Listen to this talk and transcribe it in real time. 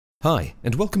Hi,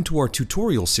 and welcome to our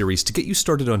tutorial series to get you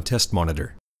started on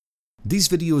TestMonitor. These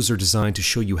videos are designed to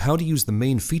show you how to use the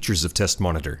main features of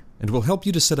TestMonitor and will help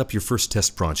you to set up your first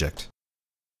test project.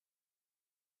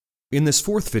 In this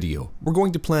fourth video, we're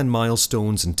going to plan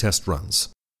milestones and test runs.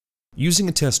 Using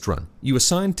a test run, you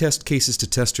assign test cases to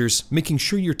testers, making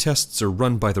sure your tests are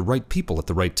run by the right people at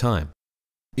the right time.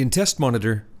 In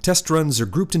TestMonitor, test runs are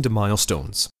grouped into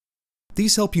milestones.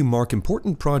 These help you mark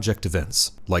important project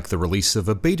events, like the release of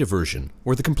a beta version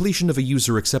or the completion of a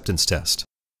user acceptance test.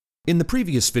 In the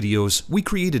previous videos, we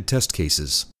created test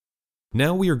cases.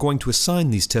 Now we are going to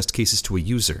assign these test cases to a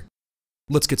user.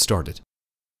 Let's get started.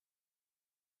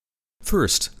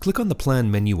 First, click on the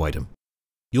Plan menu item.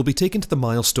 You'll be taken to the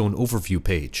Milestone Overview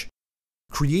page.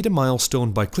 Create a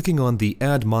milestone by clicking on the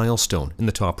Add Milestone in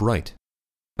the top right.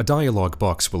 A dialog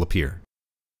box will appear.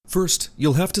 First,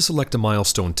 you'll have to select a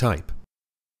milestone type.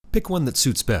 Pick one that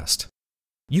suits best.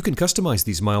 You can customize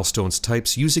these milestones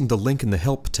types using the link in the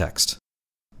help text.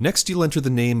 Next, you'll enter the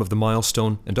name of the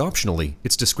milestone and optionally,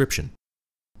 its description.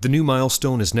 The new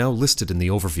milestone is now listed in the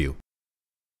overview.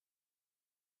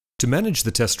 To manage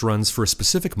the test runs for a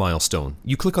specific milestone,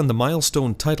 you click on the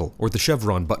milestone title or the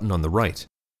chevron button on the right.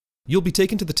 You'll be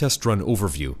taken to the test run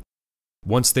overview.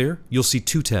 Once there, you'll see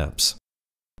two tabs.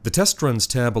 The Test Runs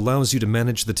tab allows you to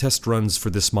manage the test runs for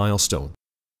this milestone.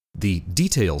 The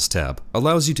Details tab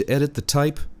allows you to edit the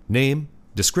type, name,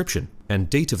 description, and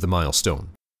date of the milestone.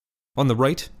 On the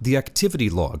right, the Activity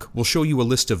log will show you a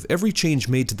list of every change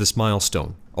made to this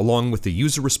milestone, along with the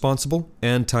user responsible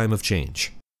and time of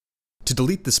change. To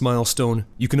delete this milestone,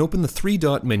 you can open the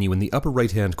three-dot menu in the upper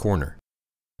right-hand corner.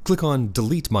 Click on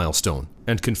Delete Milestone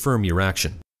and confirm your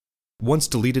action. Once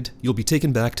deleted, you'll be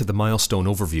taken back to the milestone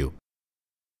overview.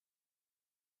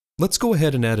 Let's go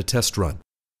ahead and add a test run.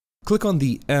 Click on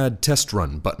the Add Test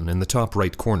Run button in the top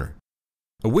right corner.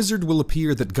 A wizard will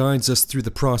appear that guides us through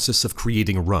the process of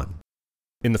creating a run.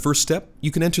 In the first step, you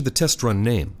can enter the test run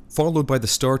name, followed by the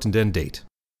start and end date.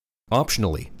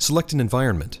 Optionally, select an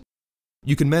environment.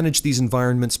 You can manage these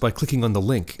environments by clicking on the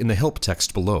link in the help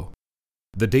text below.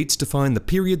 The dates define the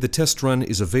period the test run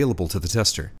is available to the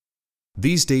tester.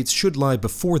 These dates should lie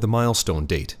before the milestone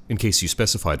date, in case you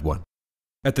specified one.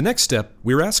 At the next step,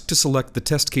 we're asked to select the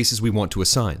test cases we want to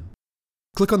assign.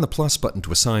 Click on the plus button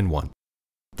to assign one.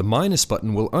 The minus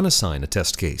button will unassign a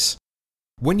test case.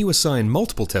 When you assign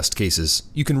multiple test cases,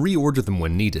 you can reorder them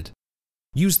when needed.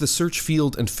 Use the search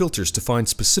field and filters to find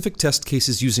specific test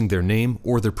cases using their name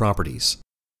or their properties.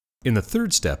 In the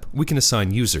third step, we can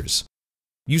assign users.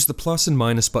 Use the plus and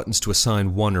minus buttons to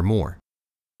assign one or more.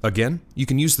 Again, you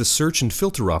can use the search and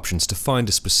filter options to find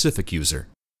a specific user.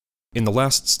 In the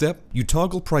last step, you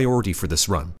toggle priority for this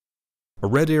run. A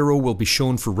red arrow will be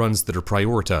shown for runs that are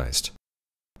prioritized.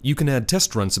 You can add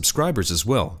test run subscribers as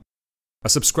well. A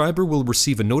subscriber will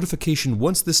receive a notification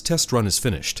once this test run is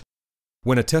finished.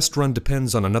 When a test run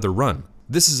depends on another run,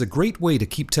 this is a great way to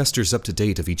keep testers up to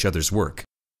date of each other's work.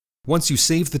 Once you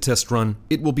save the test run,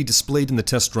 it will be displayed in the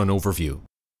test run overview.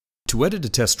 To edit a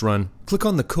test run, click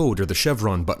on the code or the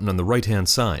chevron button on the right-hand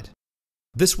side.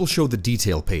 This will show the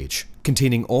detail page,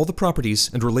 containing all the properties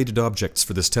and related objects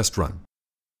for this test run.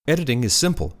 Editing is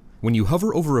simple. When you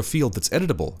hover over a field that's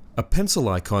editable, a pencil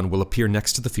icon will appear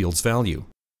next to the field's value.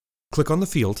 Click on the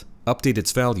field, update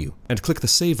its value, and click the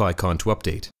Save icon to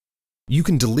update. You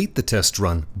can delete the test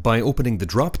run by opening the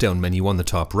drop-down menu on the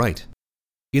top right.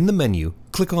 In the menu,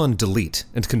 click on Delete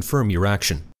and confirm your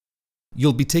action.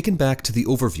 You'll be taken back to the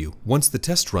overview once the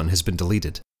test run has been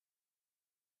deleted.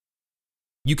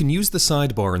 You can use the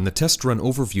sidebar in the test run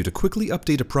overview to quickly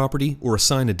update a property or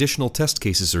assign additional test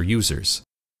cases or users.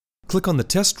 Click on the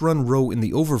test run row in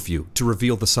the overview to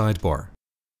reveal the sidebar.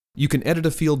 You can edit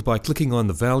a field by clicking on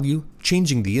the value,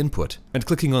 changing the input, and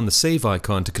clicking on the save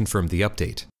icon to confirm the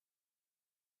update.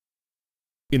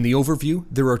 In the overview,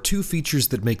 there are two features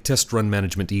that make test run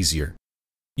management easier.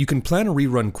 You can plan a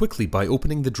rerun quickly by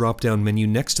opening the drop-down menu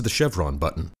next to the chevron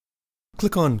button.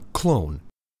 Click on Clone.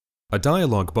 A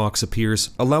dialog box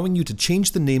appears, allowing you to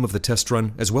change the name of the test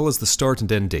run as well as the start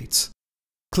and end dates.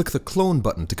 Click the Clone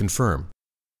button to confirm.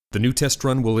 The new test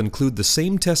run will include the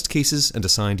same test cases and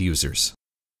assigned users.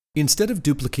 Instead of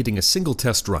duplicating a single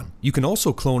test run, you can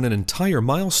also clone an entire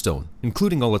milestone,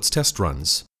 including all its test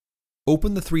runs.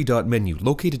 Open the three-dot menu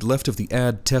located left of the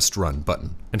Add Test Run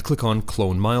button and click on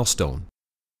Clone Milestone.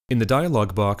 In the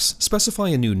dialog box, specify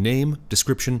a new name,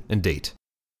 description, and date.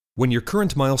 When your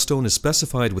current milestone is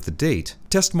specified with a date,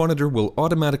 TestMonitor will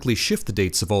automatically shift the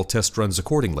dates of all test runs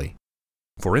accordingly.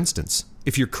 For instance,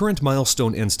 if your current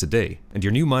milestone ends today and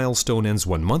your new milestone ends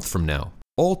 1 month from now,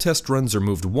 all test runs are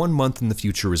moved 1 month in the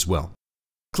future as well.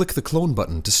 click the Clone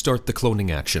button to start the cloning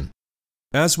action.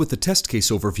 As with the test case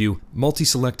overview,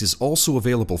 multi-select is also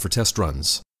available for test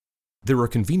runs. There are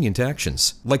convenient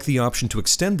actions, like the option to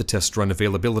extend the test run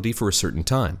availability for a certain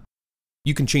time.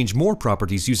 You can change more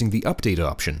properties using the Update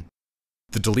option.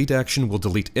 The Delete action will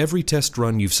delete every test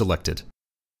run you've selected.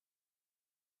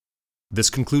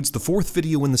 This concludes the 4th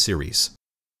video in the series.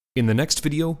 In the next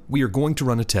video, we are going to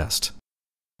run a test.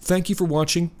 Thank you for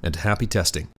watching and happy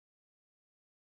testing.